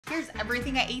Here's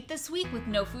everything I ate this week with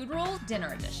no food rules,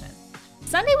 dinner edition.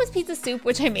 Sunday was pizza soup,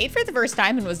 which I made for the first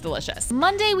time and was delicious.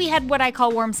 Monday, we had what I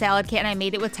call warm salad kit, and I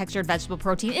made it with textured vegetable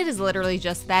protein. It is literally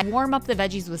just that. Warm up the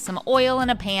veggies with some oil in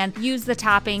a pan, use the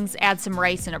toppings, add some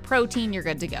rice and a protein, you're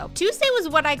good to go. Tuesday was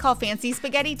what I call fancy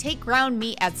spaghetti. Take ground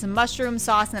meat, add some mushroom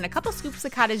sauce, and then a couple scoops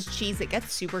of cottage cheese. It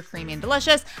gets super creamy and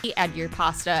delicious. You add your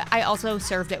pasta. I also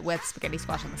served it with spaghetti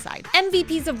squash on the side.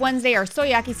 MVPs of Wednesday are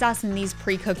soyaki sauce and these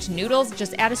pre-cooked noodles.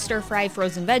 Just add a stir-fry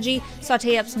frozen veggie,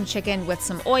 saute up some chicken with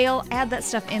some oil, add that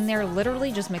stuff in there,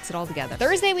 literally just mix it all together.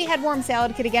 Thursday we had warm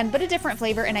salad kit again, but a different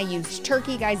flavor, and I used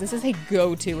turkey. Guys, this is a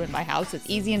go-to in my house. It's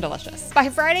easy and delicious. By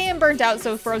Friday I'm burnt out,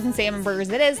 so frozen salmon burgers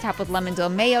it is, topped with lemon dill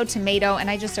mayo, tomato, and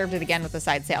I just served it again with a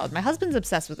side salad. My husband's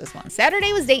obsessed with this one.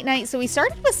 Saturday was date night, so we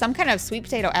started with some kind of sweet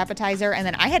potato appetizer, and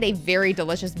then I had a very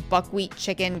delicious buckwheat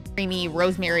chicken, creamy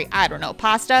rosemary, I don't know,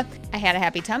 pasta. I had a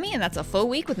happy tummy, and that's a full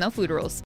week with no food rules.